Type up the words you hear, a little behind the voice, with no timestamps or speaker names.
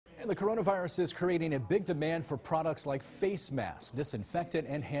The coronavirus is creating a big demand for products like face masks, disinfectant,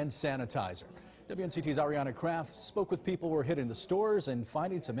 and hand sanitizer. WNCT's Ariana Kraft spoke with people who were hitting the stores and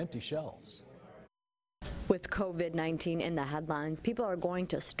finding some empty shelves. With COVID-19 in the headlines, people are going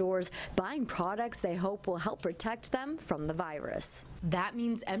to stores buying products they hope will help protect them from the virus. That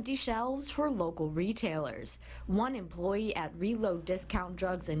means empty shelves for local retailers. One employee at Reload Discount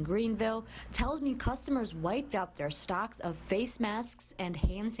Drugs in Greenville tells me customers wiped out their stocks of face masks and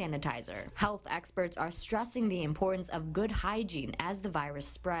hand sanitizer. Health experts are stressing the importance of good hygiene as the virus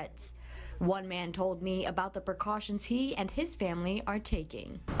spreads. One man told me about the precautions he and his family are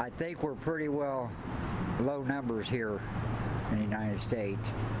taking. I think we're pretty well low numbers here in the United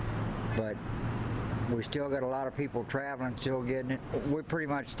States, but we still got a lot of people traveling, still getting it. We're pretty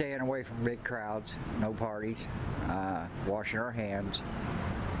much staying away from big crowds, no parties, washing our hands,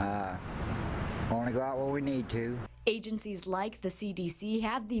 only go out when we need to. Agencies like the CDC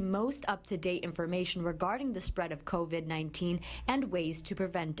have the most up-to-date information regarding the spread of COVID-19 and ways to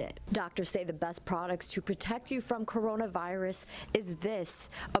prevent it. Doctors say the best products to protect you from coronavirus is this,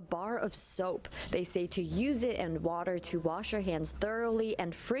 a bar of soap. They say to use it in water to wash your hands thoroughly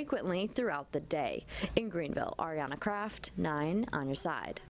and frequently throughout the day. In Greenville, Ariana Kraft, 9 on your side.